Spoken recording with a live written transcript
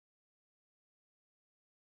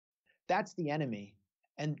that's the enemy.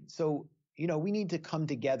 And so, we need to come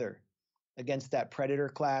together against that predator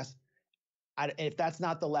class. If that's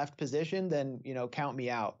not the left position, then, count me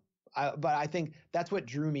out. But I think that's what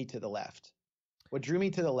drew me to the left. What drew me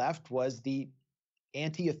to the left was the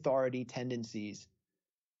anti-authority tendencies,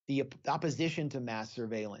 the opposition to mass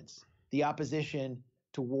surveillance, the opposition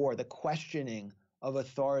to war, the questioning of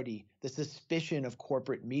authority, the suspicion of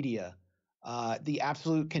corporate media, the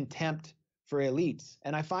absolute contempt for elites.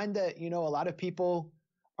 And I find that, a lot of people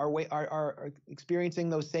are experiencing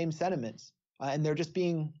those same sentiments, and they're just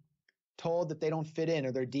being told that they don't fit in,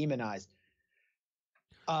 or they're demonized.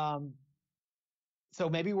 So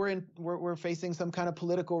maybe we're facing some kind of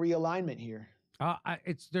political realignment here.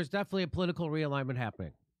 There's definitely a political realignment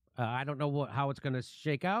happening. I don't know how it's going to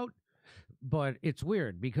shake out, but it's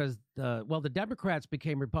weird because the Democrats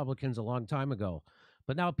became Republicans a long time ago,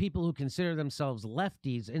 but now people who consider themselves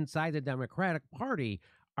lefties inside the Democratic Party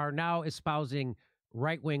are now espousing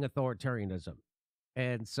right-wing authoritarianism.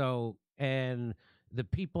 And the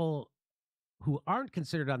people who aren't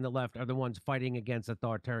considered on the left are the ones fighting against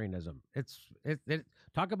authoritarianism.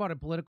 Talk about a political